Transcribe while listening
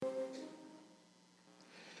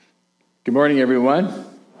Good morning, everyone.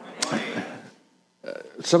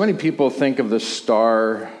 So many people think of the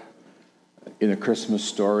star in a Christmas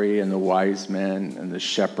story and the wise men and the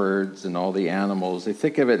shepherds and all the animals. They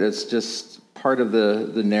think of it as just part of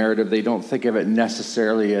the narrative. They don't think of it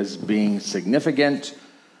necessarily as being significant.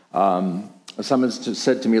 Someone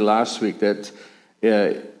said to me last week that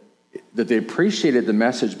they appreciated the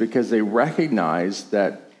message because they recognized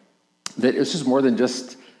that it's just more than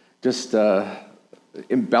just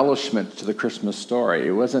embellishment to the Christmas story.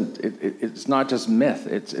 It's not just myth.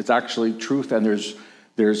 It's actually truth, and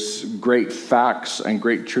there's great facts and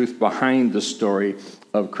great truth behind the story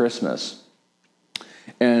of Christmas.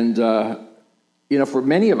 And for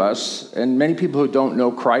many of us, and many people who don't know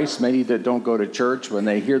Christ, many that don't go to church, when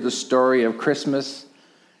they hear the story of Christmas,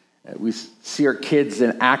 we see our kids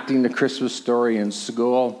enacting the Christmas story in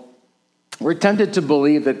school, we're tempted to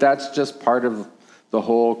believe that that's just part of the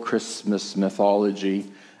whole Christmas mythology,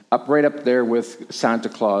 right up there with Santa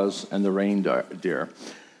Claus and the reindeer.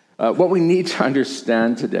 What we need to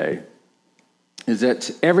understand today is that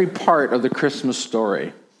every part of the Christmas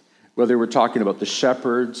story, whether we're talking about the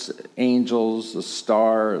shepherds, angels, the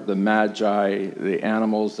star, the magi, the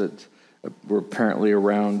animals that were apparently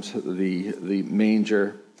around the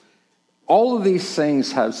manger, all of these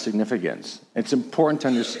things have significance. It's important to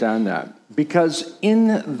understand that because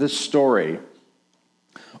in the story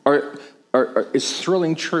is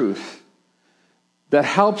thrilling truth that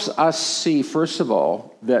helps us see, first of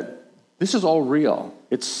all, that this is all real.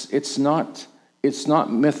 It's not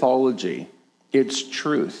mythology. It's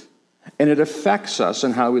truth. And it affects us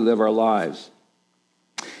and how we live our lives.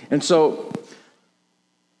 And so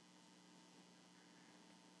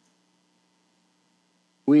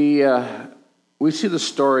we see the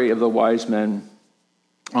story of the wise men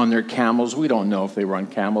on their camels. We don't know if they were on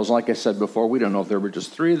camels. Like I said before, we don't know if there were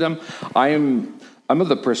just three of them. I'm of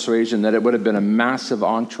the persuasion that it would have been a massive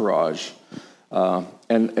entourage,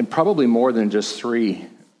 and probably more than just three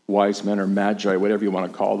wise men or magi, whatever you want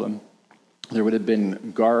to call them. There would have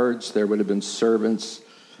been guards. There would have been servants.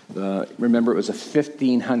 Remember, it was a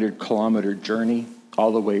 1,500-kilometer journey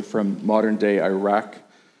all the way from modern-day Iraq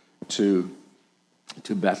to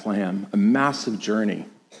Bethlehem, a massive journey.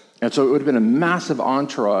 And so it would have been a massive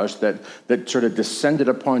entourage that sort of descended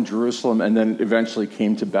upon Jerusalem and then eventually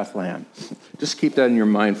came to Bethlehem. Just keep that in your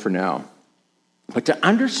mind for now. But to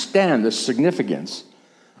understand the significance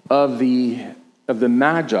of the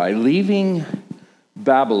Magi leaving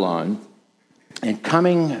Babylon and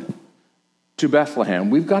coming to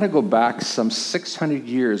Bethlehem, we've got to go back some 600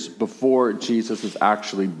 years before Jesus was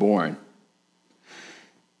actually born.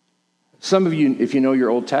 Some of you, if you know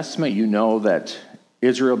your Old Testament, you know that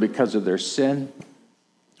Israel, because of their sin,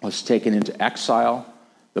 was taken into exile.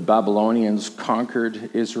 The Babylonians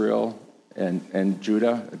conquered Israel and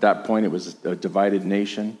Judah. At that point, it was a divided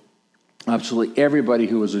nation. Absolutely everybody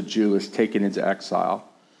who was a Jew was taken into exile.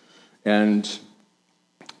 And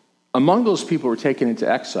among those people who were taken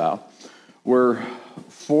into exile were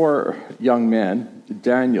four young men,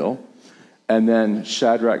 Daniel, and then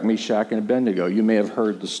Shadrach, Meshach, and Abednego. You may have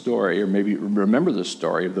heard the story, or maybe remember the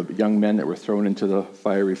story of the young men that were thrown into the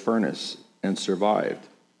fiery furnace and survived.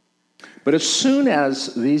 But as soon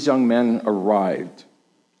as these young men arrived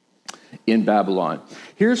in Babylon,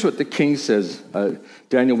 here's what the king says,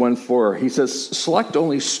 Daniel 1:4. He says, "Select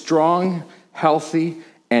only strong, healthy,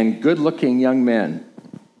 and good-looking young men.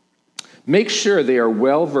 Make sure they are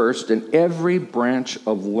well-versed in every branch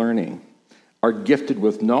of learning, are gifted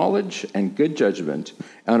with knowledge and good judgment,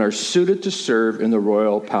 and are suited to serve in the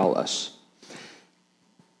royal palace."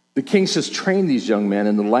 The king says, train these young men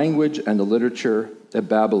in the language and the literature of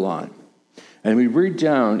Babylon. And we read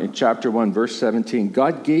down in chapter 1, verse 17,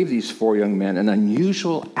 God gave these four young men an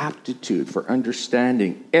unusual aptitude for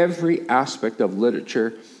understanding every aspect of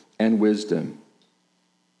literature and wisdom.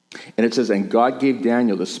 And it says, and God gave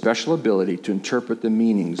Daniel the special ability to interpret the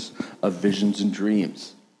meanings of visions and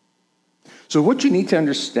dreams. So what you need to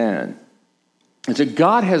understand is that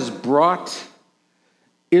God has brought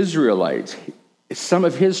Israelites, some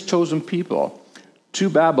of his chosen people, to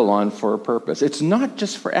Babylon for a purpose. It's not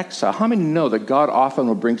just for exile. How many know that God often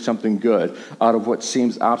will bring something good out of what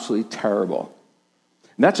seems absolutely terrible?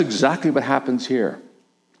 And that's exactly what happens here.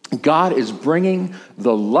 God is bringing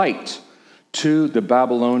the light to the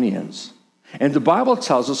Babylonians. And the Bible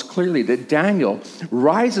tells us clearly that Daniel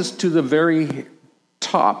rises to the very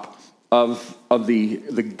top of the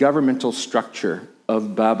governmental structure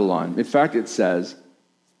of Babylon. In fact, it says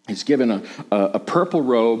he's given a purple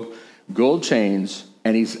robe, gold chains,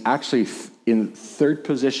 and he's actually in third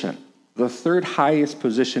position, the third highest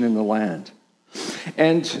position in the land.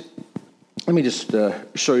 And Let me just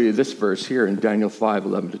show you this verse here in Daniel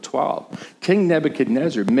 5:11-12. King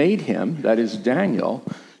Nebuchadnezzar made him, that is Daniel,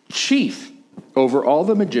 chief over all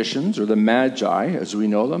the magicians, or the magi, as we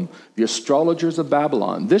know them, the astrologers of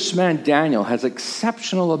Babylon. This man, Daniel, has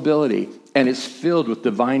exceptional ability and is filled with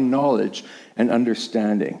divine knowledge and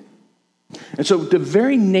understanding. And so the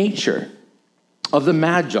very nature of the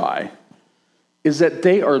magi is that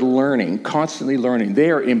they are learning, constantly learning. They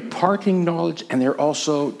are imparting knowledge, and they're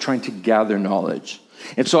also trying to gather knowledge.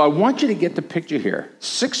 And so I want you to get the picture here.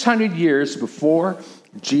 600 years before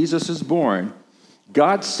Jesus is born,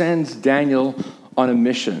 God sends Daniel on a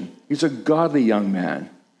mission. He's a godly young man.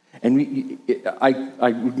 And I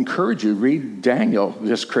would encourage you, read Daniel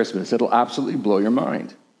this Christmas. It'll absolutely blow your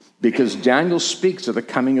mind, because Daniel speaks of the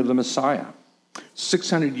coming of the Messiah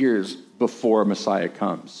 600 years before Messiah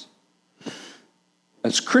comes.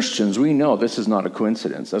 As Christians, we know this is not a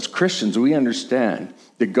coincidence. As Christians, we understand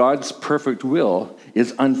that God's perfect will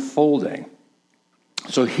is unfolding.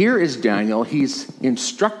 So here is Daniel. He's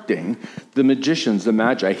instructing the magicians, the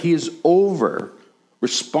magi. He is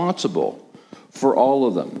responsible for all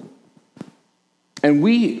of them. And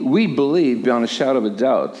we believe, beyond a shadow of a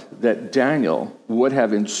doubt, that Daniel would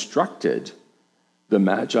have instructed the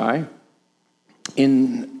magi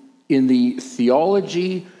in the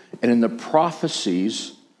theology and in the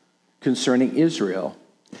prophecies concerning Israel,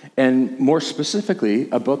 and more specifically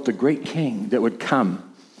about the great king that would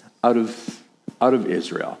come out of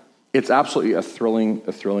Israel. It's absolutely a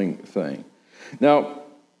thrilling thing. Now,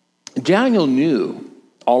 Daniel knew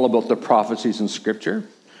all about the prophecies in Scripture.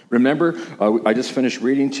 Remember, I just finished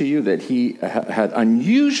reading to you that he had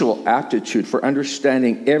unusual aptitude for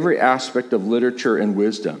understanding every aspect of literature and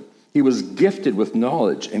wisdom. He was gifted with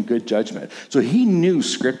knowledge and good judgment. So he knew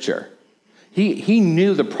Scripture. He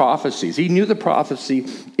knew the prophecies. He knew the prophecy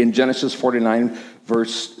in Genesis 49,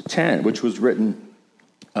 verse 10, which was written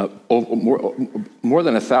more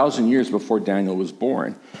than 1,000 years before Daniel was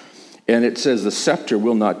born. And it says, the scepter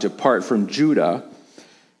will not depart from Judah.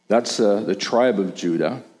 That's the tribe of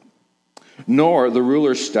Judah. Nor the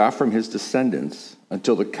ruler's staff from his descendants,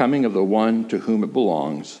 until the coming of the one to whom it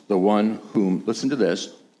belongs, the one whom, listen to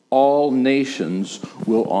this, all nations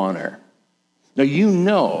will honor. Now, you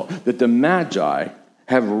know that the Magi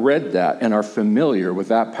have read that and are familiar with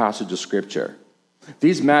that passage of Scripture.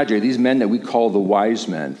 These Magi, these men that we call the wise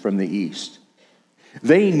men from the East,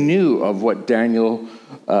 they knew of what Daniel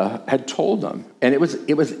had told them. And it was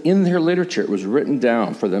in their literature. It was written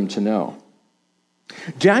down for them to know.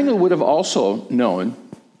 Daniel would have also known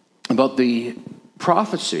about the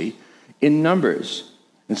prophecy in Numbers.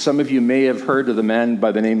 And some of you may have heard of the man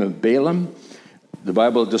by the name of Balaam. The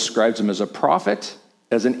Bible describes him as a prophet,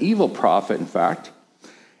 as an evil prophet, in fact.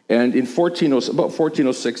 And in about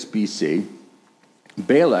 1406 BC,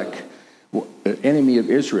 Balak, enemy of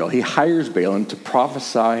Israel, he hires Balaam to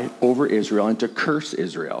prophesy over Israel and to curse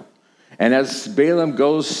Israel. And as Balaam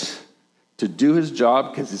goes to do his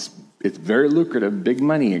job, because it's very lucrative, big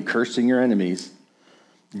money in cursing your enemies,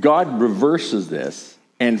 God reverses this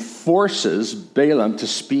and forces Balaam to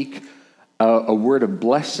speak a word of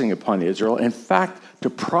blessing upon Israel. In fact,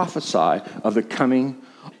 to prophesy of the coming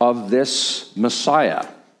of this Messiah,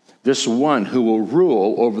 this one who will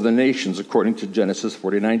rule over the nations, according to Genesis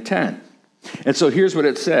 49:10. And so here's what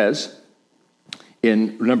it says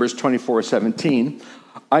in Numbers 24:17.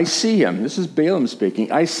 I see him. This is Balaam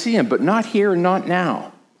speaking. I see him, but not here and not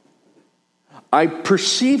now. I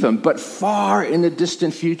perceive him, but far in the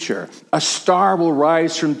distant future. A star will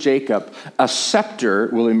rise from Jacob. A scepter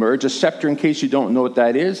will emerge. A scepter, in case you don't know what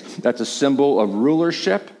that is, that's a symbol of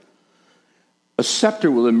rulership. A scepter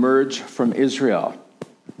will emerge from Israel.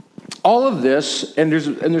 All of this, and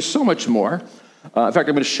there's so much more. In fact,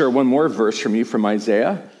 I'm going to share one more verse from you from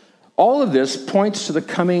Isaiah. All of this points to the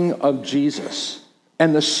coming of Jesus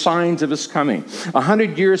and the signs of his coming.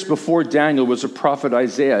 100 years before Daniel was a prophet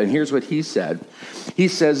Isaiah, and here's what he said. He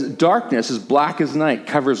says, darkness as black as night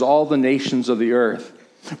covers all the nations of the earth,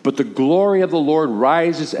 but the glory of the Lord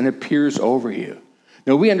rises and appears over you.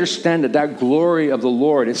 Now, we understand that glory of the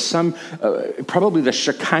Lord is probably the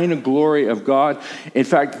Shekinah glory of God. In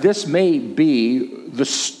fact, this may be the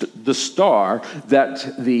star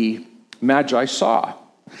that the Magi saw.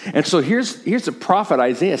 And so here's the prophet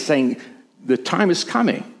Isaiah saying, the time is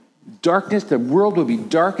coming. Darkness, the world will be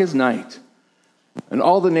dark as night. And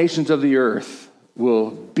all the nations of the earth will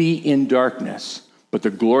be in darkness. But the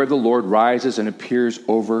glory of the Lord rises and appears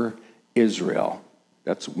over Israel.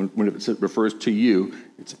 That's when it refers to you,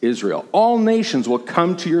 it's Israel. All nations will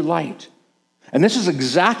come to your light. And this is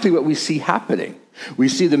exactly what we see happening. We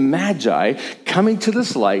see the Magi coming to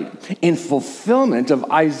this light in fulfillment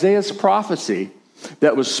of Isaiah's prophecy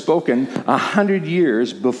that was spoken 100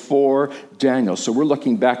 years before Daniel. So we're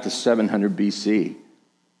looking back to 700 BC.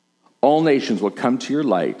 All nations will come to your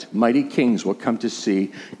light. Mighty kings will come to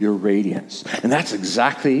see your radiance. And that's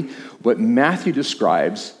exactly what Matthew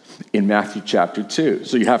describes in Matthew chapter 2.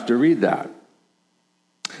 So you have to read that.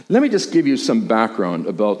 Let me just give you some background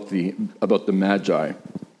about the Magi.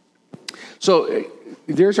 So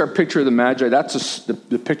there's our picture of the Magi. That's the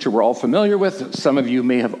picture we're all familiar with. Some of you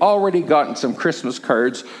may have already gotten some Christmas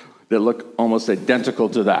cards that look almost identical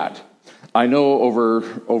to that. I know over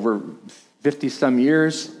 50-some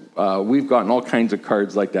years, we've gotten all kinds of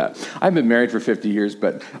cards like that. I've been married for 50 years,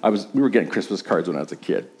 but we were getting Christmas cards when I was a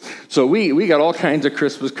kid. So we got all kinds of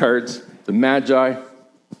Christmas cards, the Magi,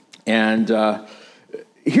 and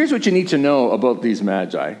here's what you need to know about these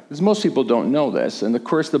Magi, because most people don't know this. And of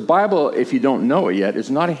course, the Bible, if you don't know it yet,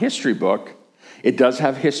 is not a history book. It does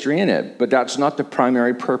have history in it, but that's not the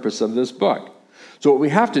primary purpose of this book. So what we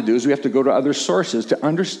have to do is we have to go to other sources to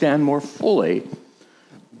understand more fully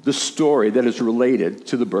the story that is related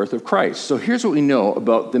to the birth of Christ. So here's what we know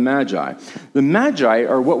about the Magi. The Magi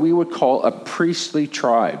are what we would call a priestly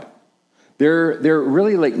tribe. They're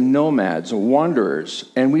really like nomads, wanderers,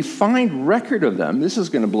 and we find record of them, this is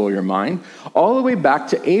going to blow your mind, all the way back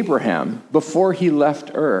to Abraham before he left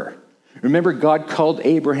Ur. Remember, God called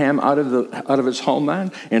Abraham out of his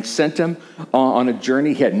homeland and sent him on a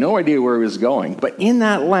journey. He had no idea where he was going, but in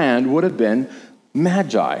that land would have been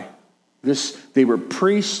Magi. They were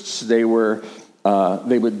priests, they would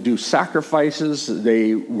do sacrifices,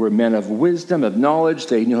 they were men of wisdom, of knowledge,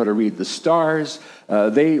 they knew how to read the stars,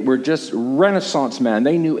 they were just Renaissance men,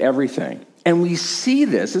 they knew everything. And we see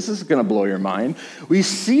this is going to blow your mind, we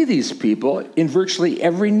see these people in virtually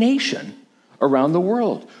every nation around the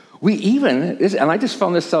world. We even, and I just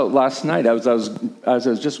found this out last night as I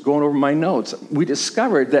was just going over my notes, we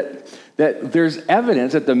discovered that there's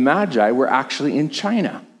evidence that the Magi were actually in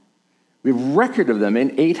China. We have record of them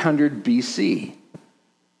in 800 BC.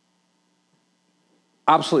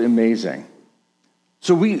 Absolutely amazing.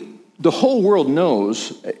 So the whole world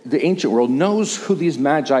knows, the ancient world knows who these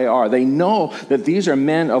Magi are. They know that these are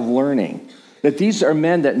men of learning, that these are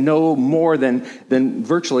men that know more than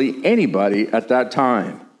virtually anybody at that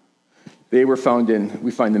time. We find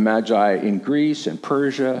the Magi in Greece and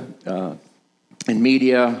Persia, in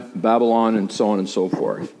Media, Babylon, and so on and so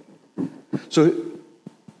forth. So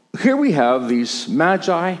here we have these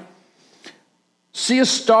Magi, see a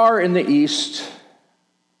star in the east,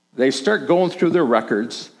 they start going through their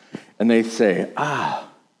records, and they say,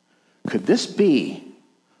 could this be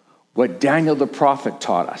what Daniel the prophet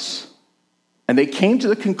taught us? And they came to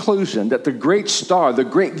the conclusion that the great star, the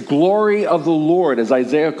great glory of the Lord, as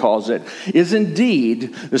Isaiah calls it, is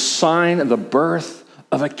indeed the sign of the birth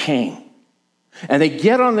of a king. And they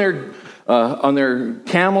get on their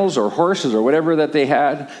camels or horses or whatever that they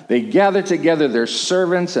had. They gather together their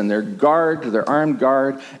servants and their armed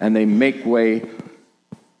guard, and they make way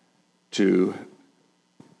to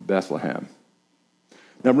Bethlehem.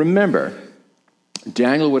 Now remember,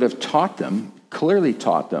 Daniel would have clearly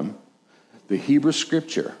taught them, the Hebrew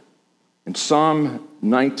scripture. In Psalm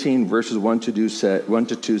 19, verses 1 to 2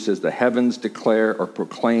 says, the heavens declare or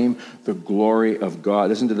proclaim the glory of God.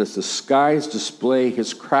 Listen to this. The skies display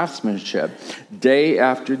his craftsmanship. Day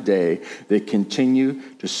after day, they continue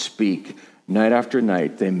to speak. Night after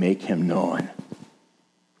night, they make him known.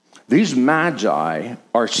 These Magi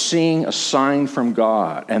are seeing a sign from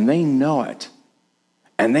God, and they know it.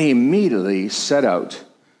 And they immediately set out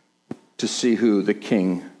to see who the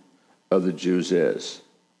King of the Jews is.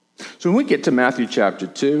 So when we get to Matthew chapter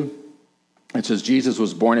 2, it says Jesus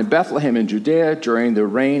was born in Bethlehem in Judea during the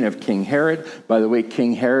reign of King Herod. By the way,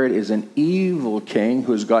 King Herod is an evil king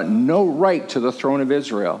who has got no right to the throne of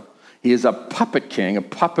Israel. He is a puppet king, a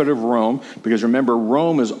puppet of Rome, because remember,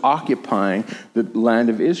 Rome is occupying the land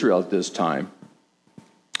of Israel at this time.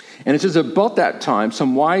 And it says about that time,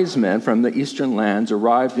 some wise men from the eastern lands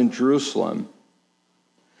arrived in Jerusalem.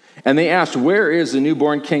 And they asked, where is the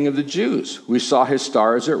newborn king of the Jews? We saw his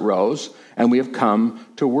star as it rose, and we have come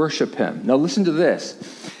to worship him. Now listen to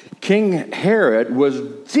this. King Herod was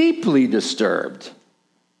deeply disturbed.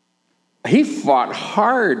 He fought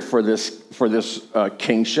hard for this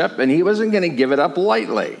kingship, and he wasn't going to give it up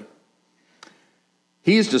lightly.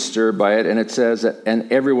 He's disturbed by it, and it says that,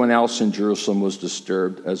 and everyone else in Jerusalem was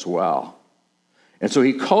disturbed as well. And so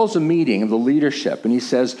he calls a meeting of the leadership, and he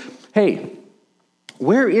says, hey,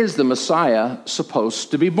 where is the Messiah supposed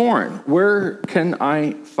to be born? Where can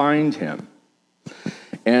I find him?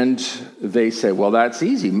 And they say, well, that's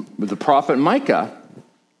easy. The prophet Micah,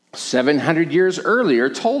 700 years earlier,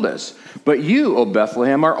 told us, but you, O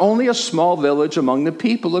Bethlehem, are only a small village among the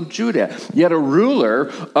people of Judah, yet a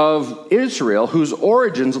ruler of Israel whose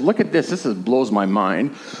origins, look at this blows my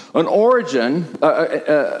mind, a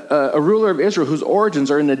ruler of Israel whose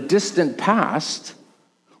origins are in the distant past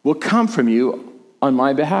will come from you on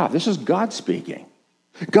my behalf. This is God speaking.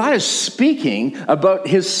 God is speaking about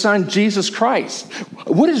his son, Jesus Christ.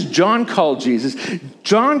 What does John call Jesus?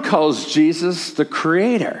 John calls Jesus the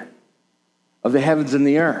creator of the heavens and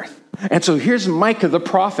the earth. And so here's Micah the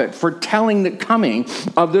prophet foretelling the coming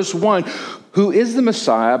of this one who is the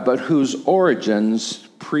Messiah, but whose origins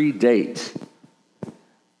predate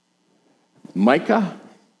Micah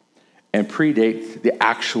and predate the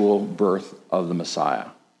actual birth of the Messiah.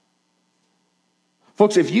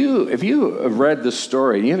 Folks, if you have read this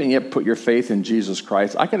story and you haven't yet put your faith in Jesus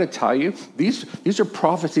Christ, I got to tell you, these are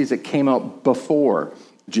prophecies that came out before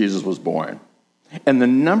Jesus was born. And the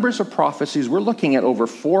numbers of prophecies, we're looking at over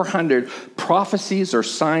 400 prophecies or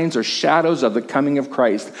signs or shadows of the coming of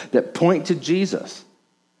Christ that point to Jesus.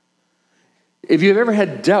 If you've ever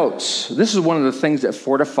had doubts, this is one of the things that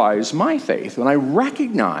fortifies my faith when I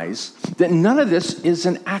recognize that none of this is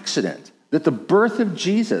an accident. That the birth of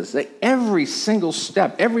Jesus, that every single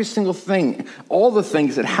step, every single thing, all the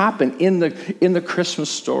things that happen in the Christmas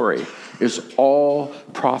story is all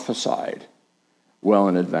prophesied well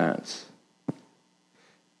in advance.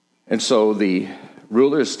 And so the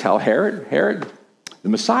rulers tell Herod, the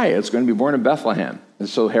Messiah is going to be born in Bethlehem. And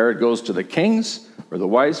so Herod goes to the kings or the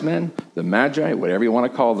wise men, the magi, whatever you want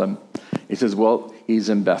to call them. He says, well, he's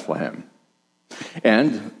in Bethlehem.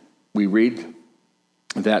 And we read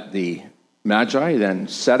that the Magi then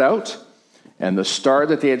set out, and the star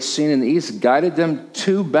that they had seen in the east guided them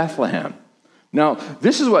to Bethlehem. Now,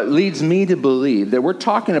 this is what leads me to believe that we're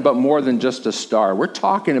talking about more than just a star. We're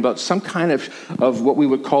talking about some kind of what we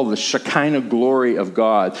would call the Shekinah glory of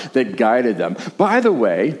God that guided them. By the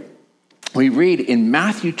way, we read in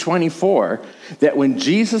Matthew 24 that when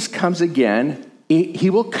Jesus comes again, he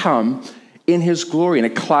will come in his glory, in a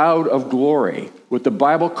cloud of glory, what the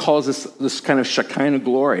Bible calls this kind of Shekinah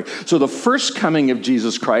glory. So the first coming of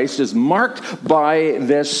Jesus Christ is marked by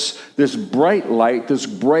this bright light, this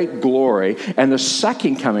bright glory, and the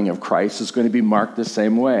second coming of Christ is going to be marked the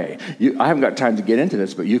same way. I haven't got time to get into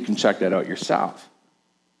this, but you can check that out yourself.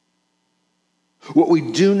 What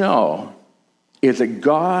we do know is that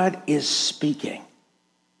God is speaking.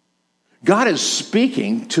 God is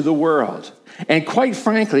speaking to the world. And quite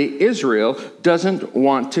frankly, Israel doesn't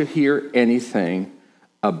want to hear anything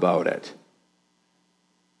about it.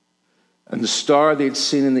 And the star they'd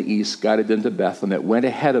seen in the east guided them to Bethlehem. It went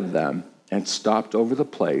ahead of them and stopped over the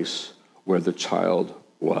place where the child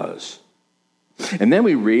was. And then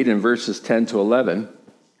we read in verses 10 to 11,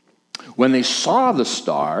 when they saw the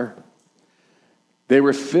star, they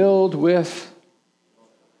were filled with,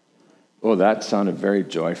 oh, that sounded very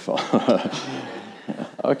joyful.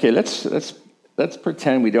 Okay, let's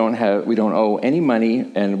pretend we don't owe any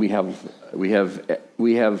money, and we have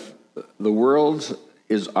the world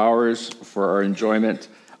is ours for our enjoyment.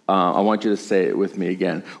 I want you to say it with me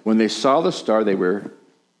again. When they saw the star, they were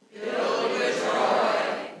filled with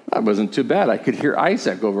joy. That wasn't too bad. I could hear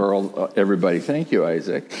Isaac over everybody. Thank you,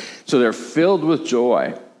 Isaac. So they're filled with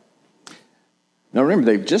joy. Now remember,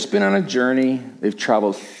 they've just been on a journey. They've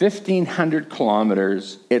traveled 1,500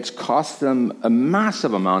 kilometers. It's cost them a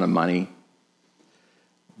massive amount of money.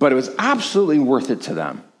 But it was absolutely worth it to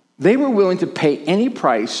them. They were willing to pay any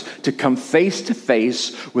price to come face to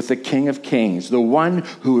face with the King of Kings, the one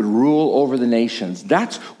who would rule over the nations.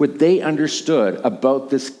 That's what they understood about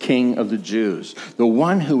this King of the Jews, the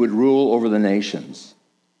one who would rule over the nations.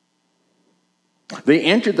 They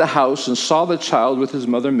entered the house and saw the child with his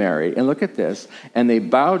mother Mary. And look at this. And they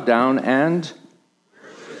bowed down and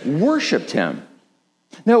worshiped him.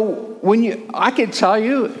 Now, I could tell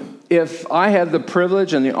you, if I had the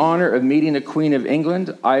privilege and the honor of meeting the Queen of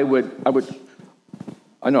England, I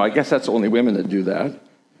guess that's only women that do that.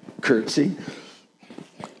 Curtsy.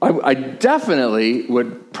 I definitely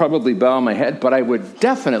would probably bow my head, but I would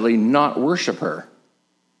definitely not worship her.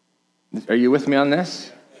 Are you with me on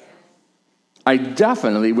this? I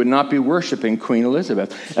definitely would not be worshiping Queen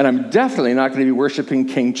Elizabeth. And I'm definitely not going to be worshiping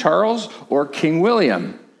King Charles or King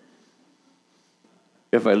William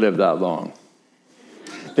if I live that long.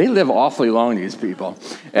 They live awfully long, these people.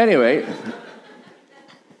 Anyway,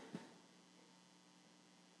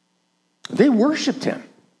 they worshiped him.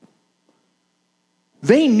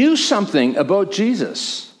 They knew something about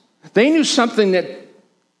Jesus. They knew something that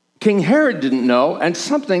King Herod didn't know, and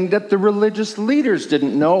something that the religious leaders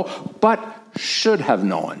didn't know, but should have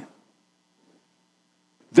known.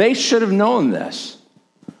 They should have known this.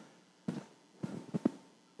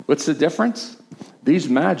 What's the difference? These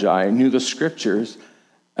magi knew the scriptures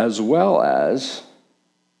almost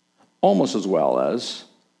as well as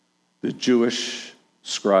the Jewish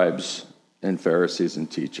scribes and Pharisees and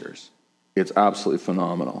teachers. It's absolutely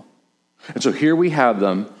phenomenal. And so here we have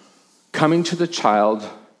them coming to the child,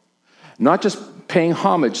 not just paying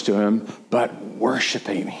homage to him, but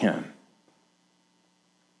worshiping him.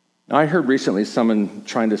 Now, I heard recently someone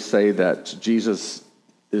trying to say that Jesus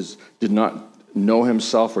did not know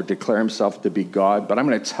himself or declare himself to be God, but I'm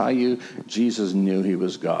going to tell you, Jesus knew he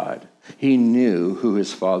was God. He knew who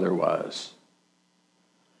his Father was.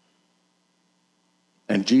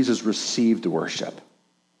 And Jesus received worship.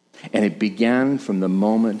 And it began from the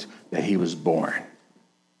moment that he was born.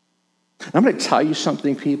 I'm going to tell you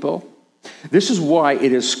something, people. This is why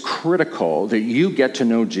it is critical that you get to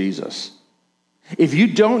know Jesus. If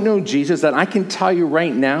you don't know Jesus, then I can tell you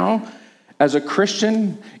right now, as a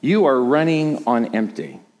Christian, you are running on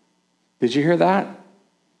empty. Did you hear that?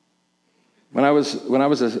 When I was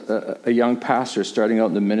a young pastor starting out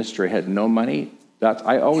in the ministry, I had no money.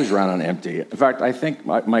 I always ran on empty. In fact, I think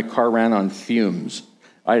my car ran on fumes.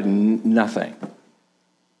 I had nothing.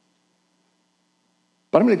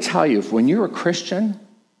 But I'm going to tell you, when you're a Christian,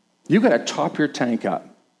 you've got to top your tank up.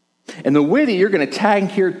 And the way that you're going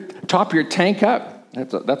to top your tank up,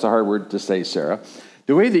 that's a hard word to say, Sarah.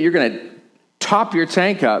 The way that you're going to top your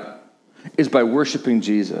tank up is by worshiping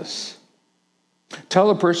Jesus. Tell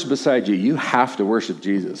the person beside you, you have to worship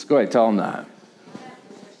Jesus. Go ahead, tell them that.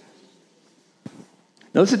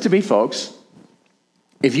 Now listen to me, folks.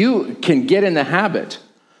 If you can get in the habit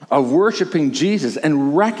of worshiping Jesus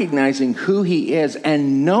and recognizing who he is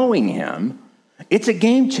and knowing him, it's a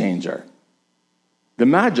game changer. The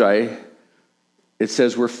Magi, it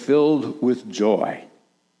says, were filled with joy.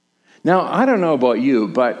 Now, I don't know about you,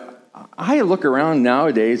 but I look around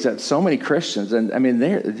nowadays at so many Christians, and I mean,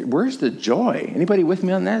 where's the joy? Anybody with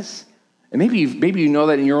me on this? And maybe you know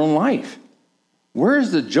that in your own life.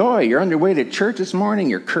 Where's the joy? You're on your way to church this morning,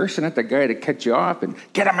 you're cursing at the guy to cut you off, and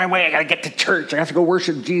get out of my way, I got to get to church, I have to go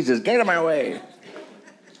worship Jesus, get out of my way.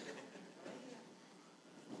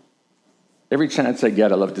 Every chance I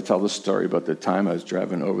get, I love to tell the story about the time I was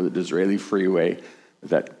driving over the Disraeli freeway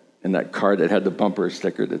in that car that had the bumper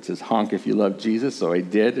sticker that says, honk if you love Jesus. So I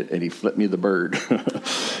did, and he flipped me the bird.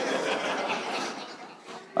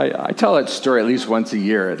 I tell that story at least once a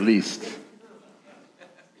year, at least.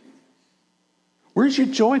 Where's your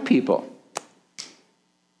joy, people?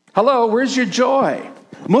 Hello, where's your joy?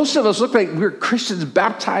 Most of us look like we're Christians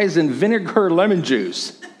baptized in vinegar lemon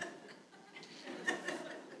juice.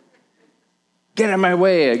 Get out of my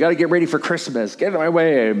way. I got to get ready for Christmas. Get out of my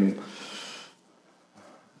way.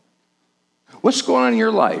 What's going on in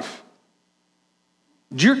your life?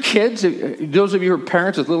 Do your kids, those of you who are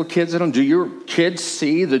parents with little kids at home, do your kids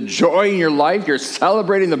see the joy in your life? You're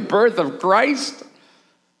celebrating the birth of Christ?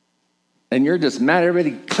 And you're just mad at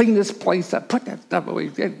everybody. Clean this place up. Put that stuff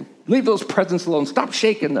away. Leave those presents alone. Stop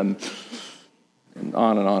shaking them. And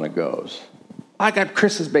on it goes. I got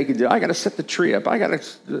Christmas bacon to do. I got to set the tree up.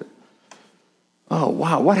 Oh,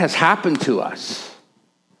 wow, what has happened to us?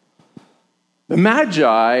 The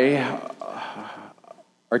Magi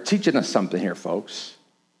are teaching us something here, folks.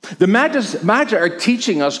 The Magi are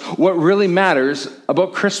teaching us what really matters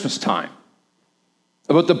about Christmas time,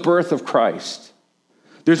 about the birth of Christ.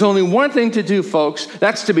 There's only one thing to do, folks.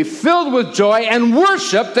 That's to be filled with joy and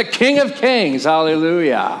worship the King of Kings.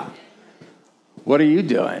 Hallelujah. What are you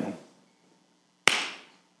doing?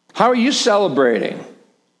 How are you celebrating?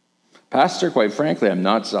 Pastor, quite frankly, I'm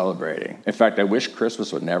not celebrating. In fact, I wish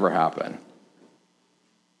Christmas would never happen.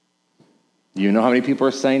 You know how many people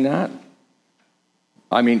are saying that?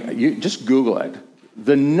 I mean, you just Google it.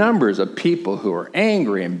 The numbers of people who are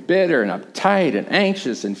angry and bitter and uptight and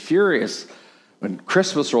anxious and furious when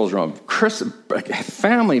Christmas rolls around,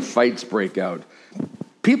 family fights break out,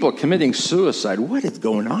 people committing suicide. What is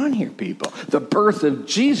going on here, people? The birth of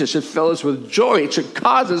Jesus should fill us with joy. It should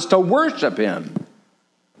cause us to worship him.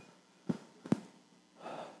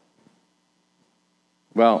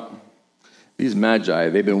 Well, these Magi,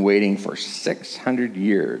 they've been waiting for 600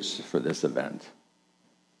 years for this event.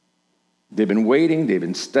 They've been waiting, they've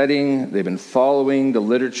been studying, they've been following the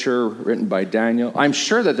literature written by Daniel. I'm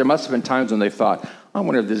sure that there must have been times when they thought, I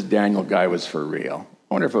wonder if this Daniel guy was for real.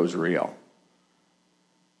 I wonder if it was real.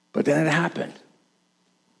 But then it happened.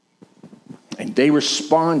 And they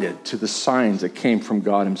responded to the signs that came from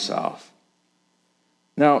God himself.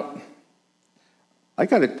 Now, I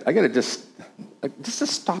gotta just to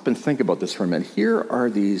stop and think about this for a minute. Here are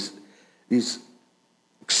these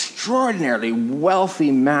extraordinarily wealthy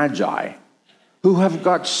magi who have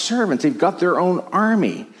got servants. They've got their own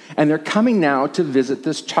army, and they're coming now to visit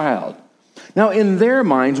this child. Now, in their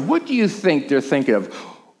minds, what do you think they're thinking of?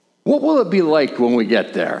 What will it be like when we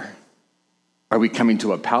get there? Are we coming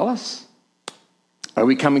to a palace? Are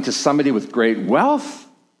we coming to somebody with great wealth?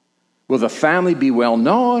 Will the family be well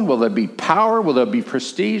known? Will there be power? Will there be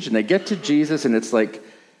prestige? And they get to Jesus, and it's like,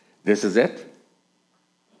 this is it?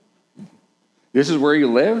 This is where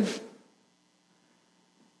you live?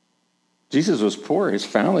 Jesus was poor. His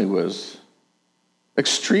family was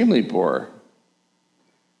extremely poor.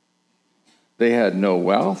 They had no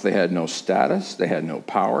wealth. They had no status. They had no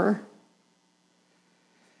power.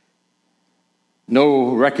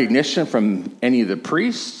 No recognition from any of the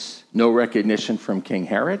priests. No recognition from King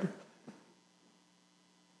Herod.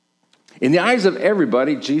 In the eyes of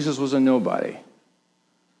everybody, Jesus was a nobody.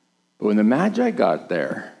 But when the Magi got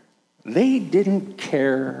there, they didn't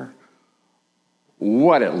care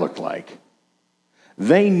what it looked like.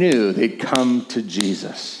 They knew they'd come to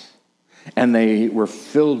Jesus, and they were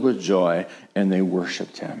filled with joy, and they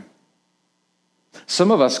worshiped him.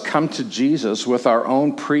 Some of us come to Jesus with our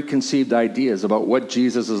own preconceived ideas about what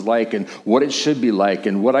Jesus is like and what it should be like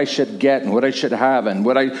and what I should get and what I should have and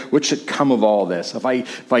what should come of all this. If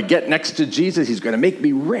I get next to Jesus, he's going to make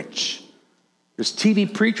me rich. There's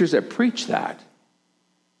TV preachers that preach that.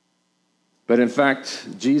 But in fact,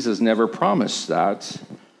 Jesus never promised that,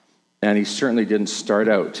 and he certainly didn't start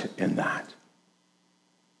out in that.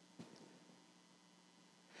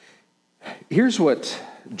 Here's what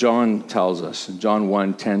John tells us in John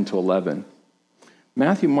 1:10-11.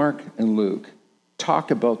 Matthew, Mark, and Luke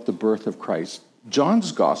talk about the birth of Christ.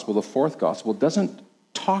 John's gospel, the fourth gospel, doesn't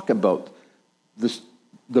talk about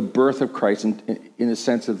the birth of Christ in a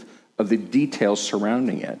sense of the details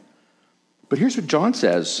surrounding it. But here's what John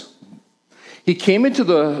says. He came into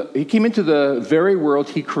the very world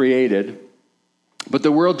he created, but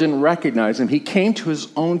the world didn't recognize him. He came to his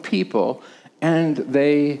own people, and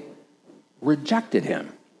they rejected him.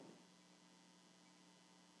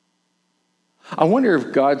 I wonder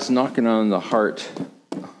if God's knocking on the heart,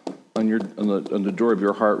 on the door of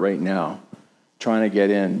your heart right now, trying to get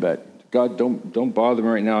in. But God, don't bother me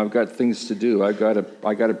right now. I've got things to do. I got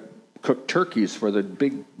to cook turkeys for the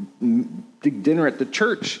big dinner at the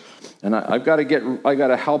church, and I got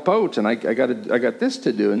to help out, and I got this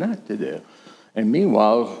to do and that to do. And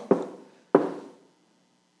meanwhile,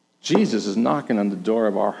 Jesus is knocking on the door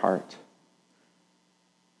of our heart.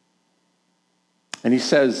 And he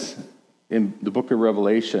says in the book of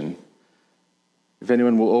Revelation, if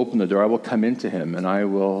anyone will open the door, I will come into him and I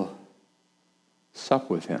will sup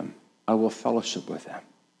with him. I will fellowship with him.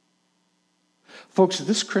 Folks,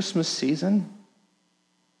 this Christmas season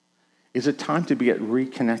is a time to get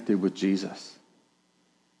reconnected with Jesus.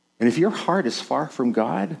 And if your heart is far from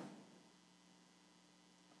God,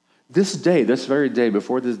 this very day,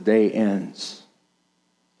 before this day ends,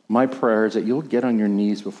 my prayer is that you'll get on your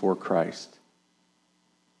knees before Christ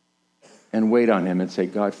and wait on him and say,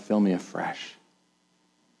 God, fill me afresh.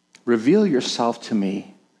 Reveal yourself to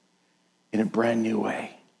me in a brand new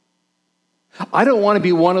way. I don't want to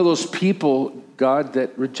be one of those people, God,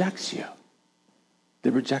 that rejects you,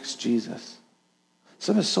 that rejects Jesus.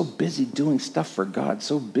 Some of us are so busy doing stuff for God,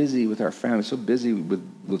 so busy with our family, so busy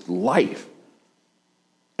with life.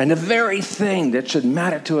 And the very thing that should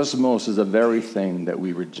matter to us most is the very thing that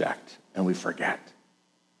we reject and we forget.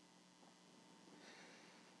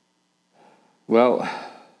 Well,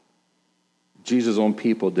 Jesus' own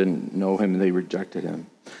people didn't know him and they rejected him.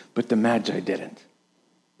 But the Magi didn't.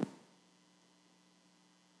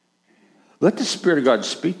 Let the Spirit of God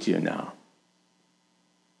speak to you now.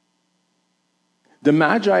 The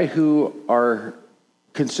Magi who are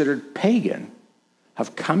considered pagan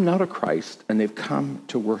have come now to Christ and they've come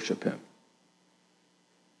to worship him.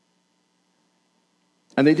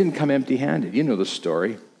 And they didn't come empty-handed. You know the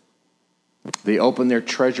story. They opened their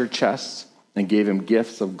treasure chests and gave him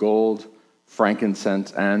gifts of gold,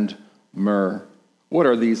 frankincense, and myrrh. What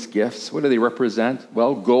are these gifts? What do they represent?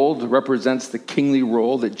 Well, gold represents the kingly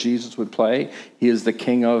role that Jesus would play. He is the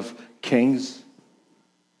King of Kings.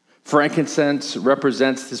 Frankincense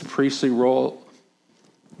represents his priestly role.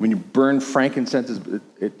 When you burn frankincense,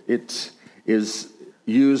 it is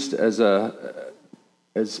used as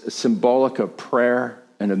symbolic of prayer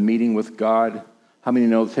and a meeting with God. How many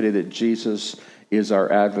know today that Jesus is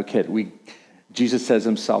our advocate? Jesus says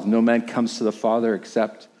himself, no man comes to the Father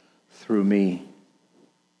except through me.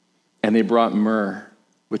 And they brought myrrh,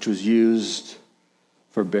 which was used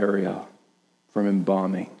for burial. from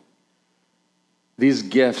embalming. These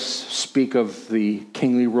gifts speak of the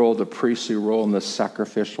kingly role, the priestly role, and the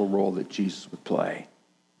sacrificial role that Jesus would play.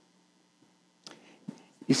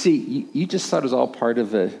 You see, you just thought it was all part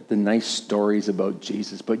of the nice stories about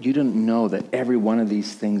Jesus, but you didn't know that every one of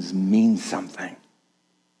these things means something.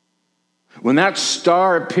 When that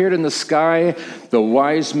star appeared in the sky, the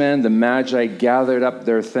wise men, the magi, gathered up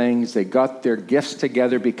their things. They got their gifts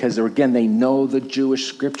together because, again, they know the Jewish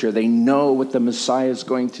scripture. They know what the Messiah is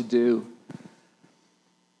going to do.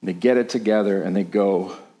 They get it together and they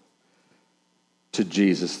go to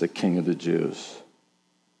Jesus, the King of the Jews.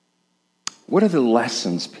 What are the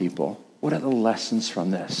lessons, people? What are the lessons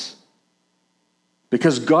from this?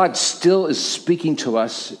 Because God still is speaking to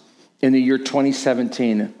us in the year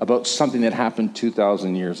 2017 about something that happened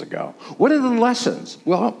 2,000 years ago. What are the lessons?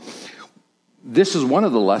 Well, this is one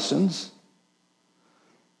of the lessons.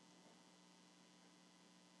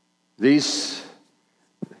 These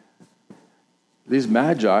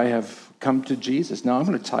magi have come to Jesus. Now, I'm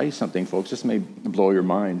going to tell you something, folks. This may blow your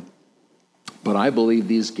mind. But I believe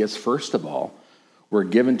these gifts, first of all, were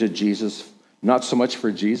given to Jesus, not so much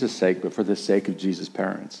for Jesus' sake, but for the sake of Jesus'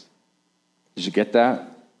 parents. Did you get that?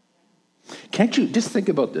 Can't you just think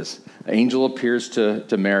about this? An angel appears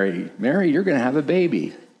to Mary. Mary, you're going to have a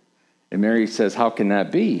baby. And Mary says, how can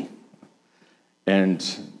that be? And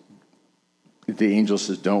the angel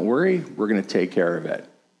says, don't worry, we're going to take care of it.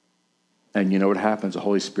 And you know what happens? The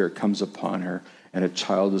Holy Spirit comes upon her, and a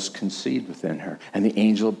child is conceived within her. And the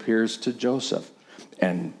angel appears to Joseph,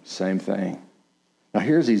 and same thing. Now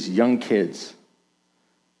here's these young kids.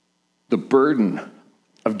 The burden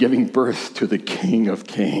of giving birth to the King of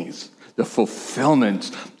Kings. The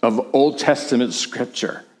fulfillment of Old Testament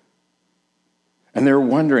scripture. And they're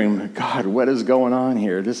wondering, God, what is going on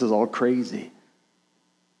here? This is all crazy.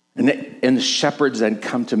 And the shepherds then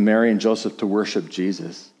come to Mary and Joseph to worship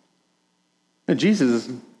Jesus. And Jesus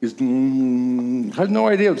has no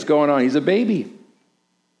idea what's going on. He's a baby.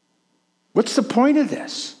 What's the point of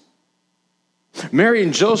this? Mary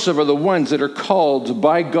and Joseph are the ones that are called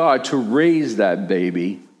by God to raise that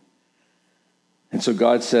baby. And so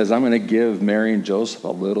God says, I'm going to give Mary and Joseph a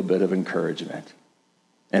little bit of encouragement.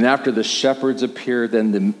 And after the shepherds appear,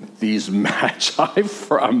 then these magi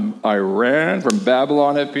from Iran, from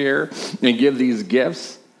Babylon appear and give these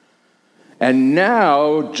gifts. And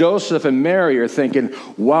now Joseph and Mary are thinking,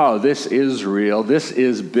 wow, this is real. This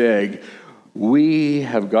is big. We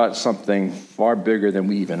have got something far bigger than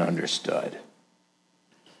we even understood.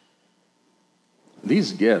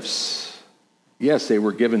 These gifts, yes, they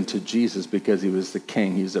were given to Jesus because he was the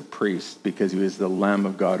king. He's a priest because he was the Lamb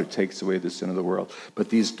of God who takes away the sin of the world. But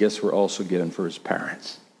these gifts were also given for his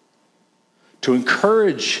parents to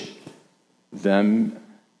encourage them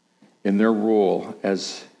in their role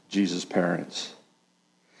as Jesus' parents.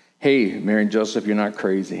 Hey, Mary and Joseph, you're not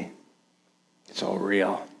crazy. It's all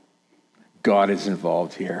real. God is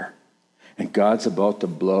involved here. And God's about to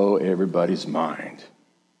blow everybody's mind.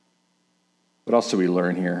 What else do we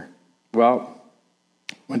learn here? Well,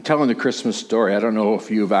 when telling the Christmas story, I don't know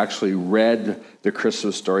if you've actually read the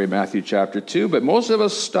Christmas story, Matthew chapter 2, but most of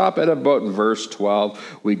us stop at about verse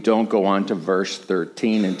 12. We don't go on to verse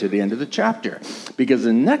 13 and to the end of the chapter, because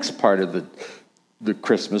the next part of the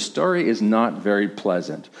Christmas story is not very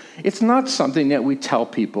pleasant. It's not something that we tell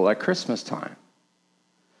people at Christmas time.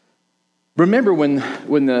 Remember when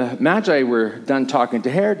the Magi were done talking to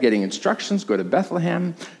Herod, getting instructions, go to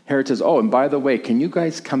Bethlehem, Herod says, oh, and by the way, can you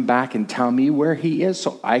guys come back and tell me where he is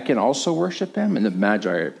so I can also worship him? And the Magi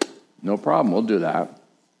are, no problem, we'll do that.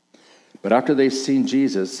 But after they've seen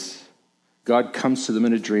Jesus, God comes to them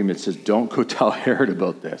in a dream and says, don't go tell Herod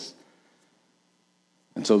about this.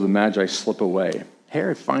 And so the Magi slip away.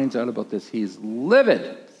 Herod finds out about this. He's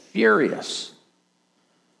livid, furious.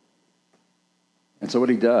 And so what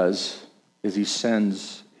he does is he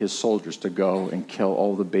sends his soldiers to go and kill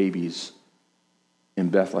all the babies in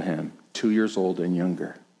Bethlehem, 2 years old and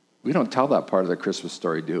younger. We don't tell that part of the Christmas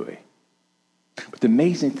story, do we? But the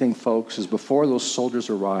amazing thing, folks, is before those soldiers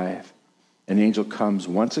arrive, an angel comes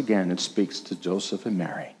once again and speaks to Joseph and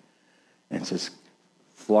Mary and says,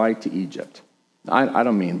 fly to Egypt. I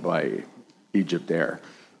don't mean by Egypt there.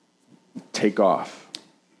 Take off.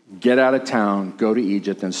 Get out of town, go to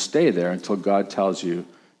Egypt, and stay there until God tells you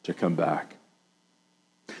to come back.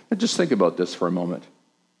 Now just think about this for a moment.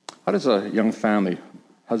 How does a young family,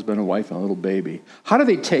 husband and wife and a little baby, how do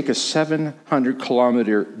they take a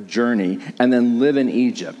 700-kilometer journey and then live in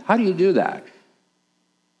Egypt? How do you do that?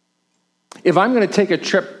 If I'm going to take a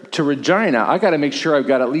trip to Regina, I got to make sure I've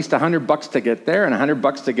got at least $100 to get there and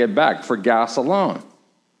 $100 to get back for gas alone.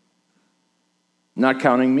 Not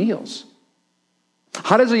counting meals.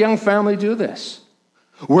 How does a young family do this?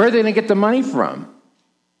 Where are they going to get the money from?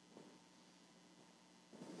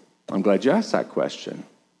 I'm glad you asked that question.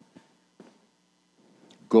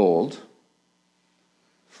 Gold,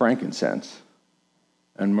 frankincense,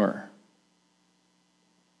 and myrrh.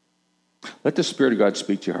 Let the Spirit of God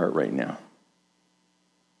speak to your heart right now.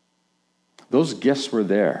 Those gifts were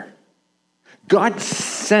there. God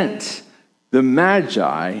sent the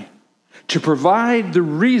Magi to provide the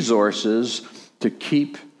resources to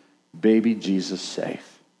keep baby Jesus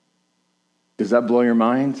safe. Does that blow your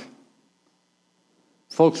mind?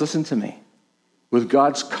 Folks, listen to me. With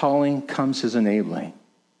God's calling comes his enabling.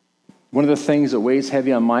 One of the things that weighs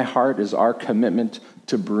heavy on my heart is our commitment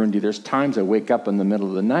to Burundi. There's times I wake up in the middle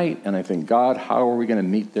of the night and I think, God, how are we going to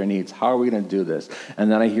meet their needs? How are we going to do this?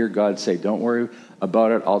 And then I hear God say, don't worry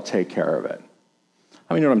about it. I'll take care of it.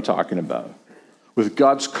 How many know what I'm talking about? With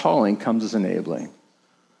God's calling comes his enabling.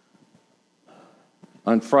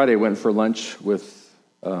 On Friday, I went for lunch with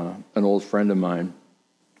an old friend of mine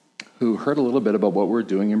who heard a little bit about what we're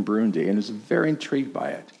doing in Burundi and was very intrigued by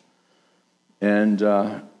it. And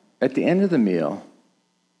at the end of the meal,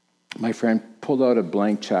 my friend pulled out a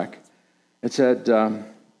blank check and said,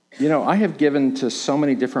 I have given to so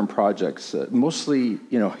many different projects, mostly,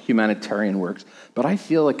 humanitarian works, but I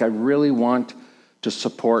feel like I really want to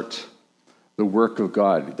support the work of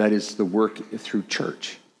God, that is the work through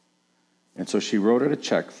church. And so she wrote out a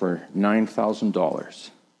check for $9,000.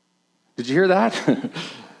 Did you hear that?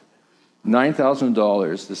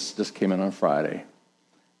 $9,000. This came in on Friday.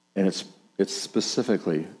 And it's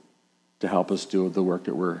specifically to help us do the work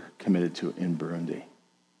that we're committed to in Burundi.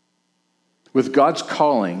 With God's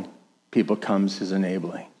calling, people comes his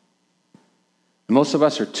enabling. And most of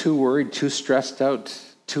us are too worried, too stressed out,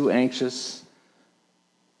 too anxious.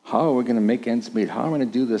 How are we going to make ends meet? How am I going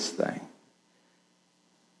to do this thing?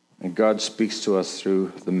 And God speaks to us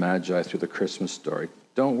through the Magi, through the Christmas story.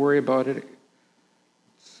 Don't worry about it.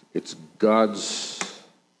 It's God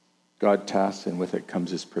task, and with it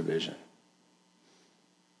comes his provision.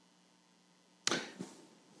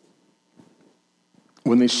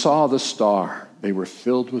 When they saw the star, they were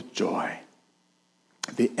filled with joy.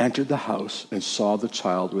 They entered the house and saw the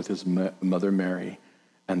child with his mother Mary,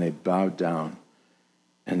 and they bowed down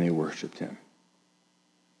and they worshiped him.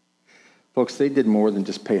 Folks, they did more than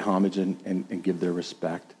just pay homage and give their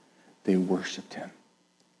respect. They worshiped him.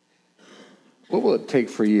 What will it take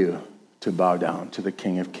for you to bow down to the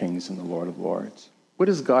King of Kings and the Lord of Lords? What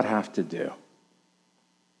does God have to do?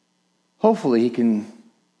 Hopefully he can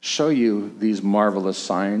show you these marvelous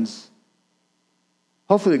signs.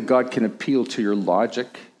 Hopefully God can appeal to your logic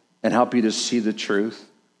and help you to see the truth.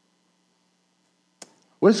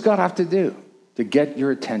 What does God have to do to get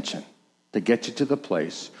your attention, to get you to the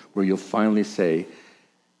place where you'll finally say,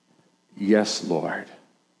 yes, Lord,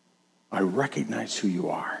 I recognize who you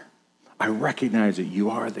are. I recognize that you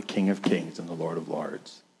are the King of Kings and the Lord of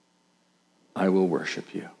Lords. I will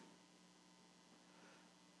worship you.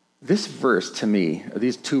 This verse to me,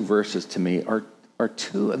 these two verses to me, are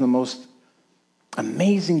two of the most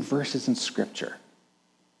amazing verses in Scripture.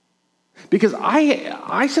 Because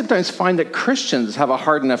I sometimes find that Christians have a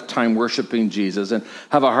hard enough time worshiping Jesus and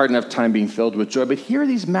have a hard enough time being filled with joy. But here are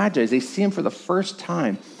these Magi, they see him for the first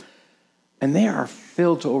time, and they are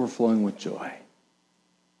filled to overflowing with joy.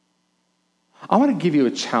 I want to give you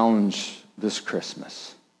a challenge this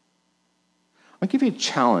Christmas. I want to give you a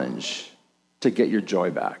challenge to get your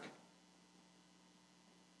joy back.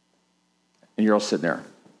 And you're all sitting there.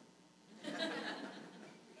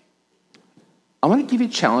 I want to give you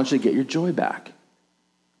a challenge to get your joy back.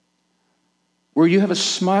 Where you have a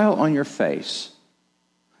smile on your face.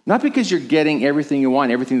 Not because you're getting everything you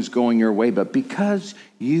want, everything's going your way, but because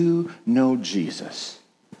you know Jesus.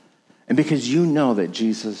 And because you know that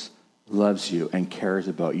Jesus loves you and cares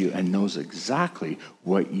about you and knows exactly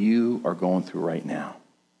what you are going through right now.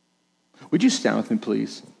 Would you stand with me,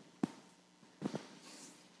 please?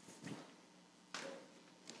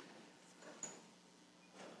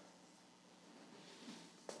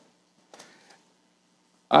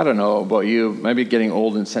 I don't know about you, maybe getting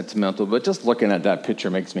old and sentimental, but just looking at that picture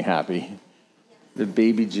makes me happy. The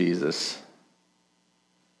baby Jesus.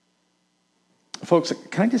 Folks,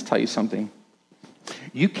 can I just tell you something?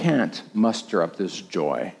 You can't muster up this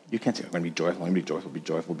joy. You can't say, I'm going to be joyful, I'm going to be joyful, be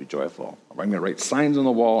joyful, be joyful. Or I'm going to write signs on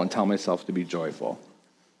the wall and tell myself to be joyful.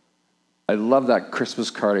 I love that Christmas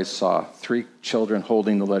card I saw. 3 children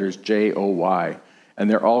holding the letters J-O-Y, and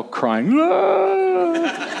they're all crying.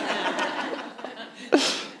 Ah!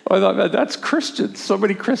 I thought, man, that's Christians. So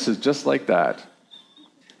many Christians just like that.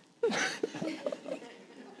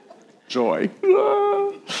 Joy.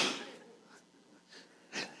 Ah!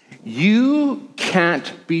 You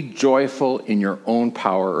can't be joyful in your own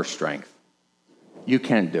power or strength. You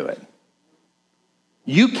can't do it.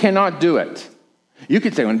 You cannot do it. You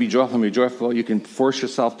can say, I want to be joyful, I'm going to be joyful. You can force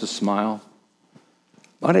yourself to smile.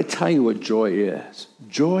 But I tell you what joy is.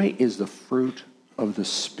 Joy is the fruit of the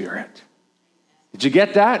Spirit. Did you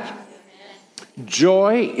get that?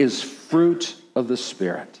 Joy is fruit of the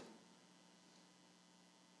Spirit.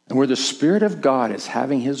 And where the Spirit of God is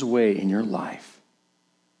having his way in your life,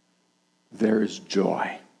 there is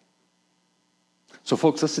joy. So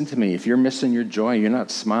folks, listen to me. If you're missing your joy, you're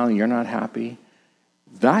not smiling, you're not happy,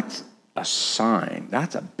 that's a sign.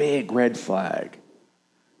 That's a big red flag.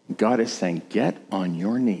 God is saying, get on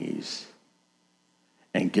your knees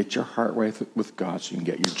and get your heart right with God so you can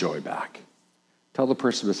get your joy back. Tell the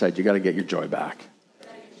person beside you, got to get your joy back.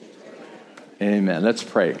 Amen. Let's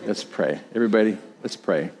pray. Let's pray. Everybody, let's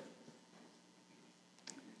pray.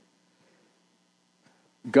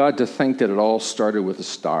 God, to think that it all started with a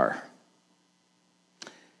star.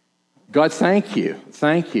 God, thank you.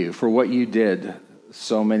 Thank you for what you did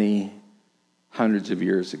so many hundreds of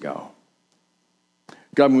years ago.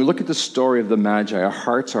 God, when we look at the story of the Magi, our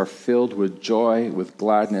hearts are filled with joy, with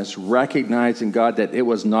gladness, recognizing, God, that it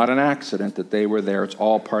was not an accident that they were there. It's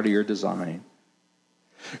all part of your design.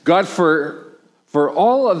 God, for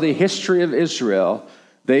all of the history of Israel,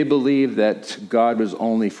 they believed that God was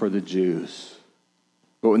only for the Jews.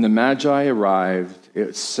 But when the Magi arrived,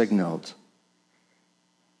 it signaled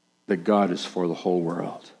that God is for the whole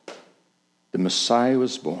world. The Messiah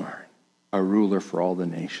was born, a ruler for all the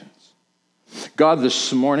nations. God,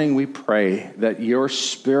 this morning we pray that your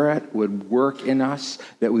Spirit would work in us,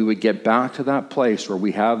 that we would get back to that place where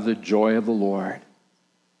we have the joy of the Lord,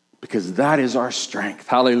 because that is our strength.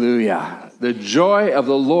 Hallelujah. The joy of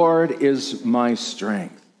the Lord is my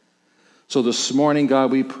strength. So this morning,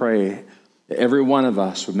 God, we pray that every one of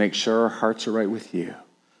us would make sure our hearts are right with you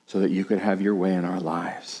so that you could have your way in our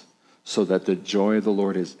lives, so that the joy of the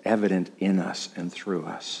Lord is evident in us and through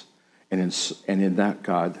us. And in that,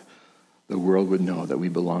 God, the world would know that we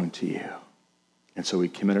belong to you. And so we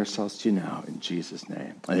commit ourselves to you now in Jesus'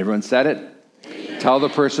 name. And everyone said it? Amen. Tell the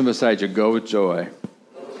person beside you, go with joy.